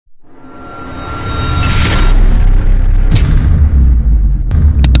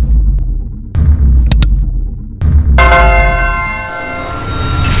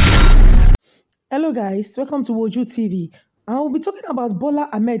guys, welcome to Woju TV. I will be talking about Bola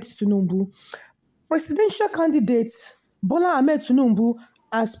Ahmed Tinubu. Presidential candidate Bola Ahmed Tinubu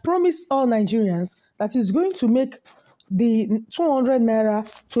has promised all Nigerians that he's going to make the 200 naira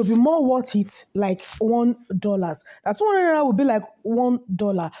to be more worth it, like $1. That 200 naira will be like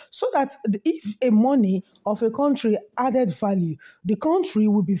 $1, so that if a money of a country added value, the country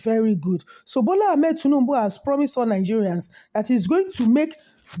will be very good. So Bola Ahmed Tinubu has promised all Nigerians that he's going to make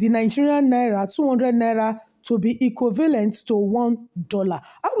the Nigerian naira 200 naira to be equivalent to $1.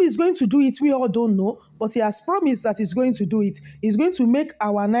 How he's going to do it, we all don't know, but he has promised that he's going to do it. He's going to make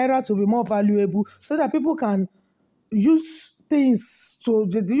our naira to be more valuable so that people can use things, so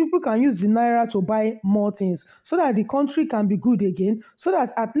the people can use the naira to buy more things, so that the country can be good again, so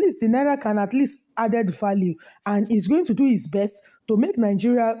that at least the naira can at least added value, and he's going to do his best to make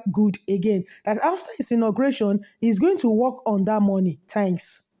Nigeria good again. That after his inauguration, he's going to work on that money.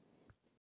 Thanks.